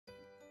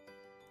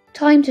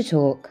Time to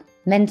Talk,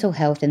 Mental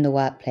Health in the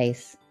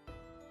Workplace.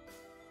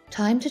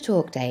 Time to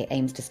Talk Day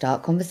aims to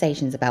start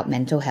conversations about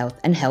mental health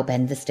and help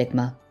end the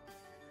stigma.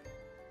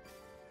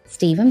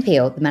 Stephen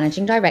Peal, the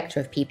Managing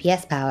Director of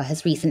PPSPower,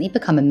 has recently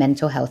become a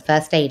mental health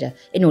first aider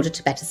in order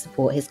to better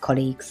support his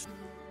colleagues.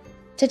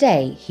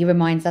 Today, he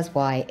reminds us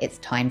why it's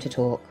time to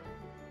talk.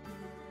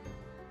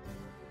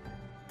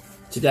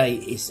 Today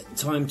is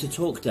Time to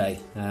Talk Day,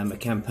 a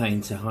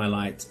campaign to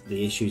highlight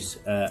the issues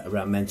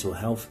around mental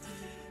health.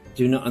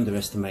 Do not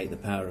underestimate the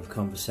power of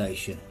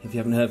conversation. If you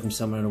haven't heard from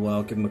someone in a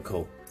while, give them a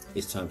call.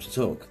 It's time to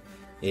talk.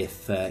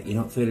 If you're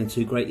not feeling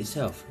too great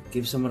yourself,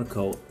 give someone a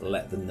call,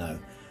 let them know.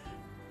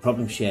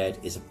 Problem shared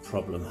is a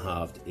problem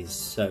halved is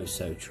so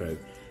true.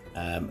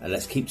 And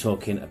let's keep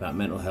talking about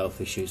mental health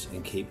issues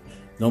and keep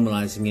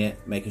normalising it,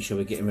 making sure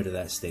we're getting rid of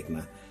that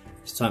stigma.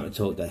 It's Time to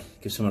Talk Day.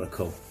 Give someone a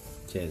call.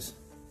 Cheers.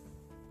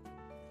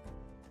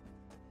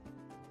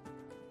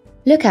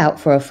 Look out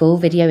for a full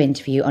video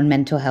interview on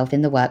mental health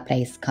in the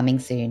workplace coming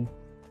soon.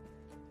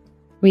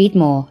 Read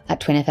more at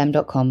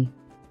TWinFM.com.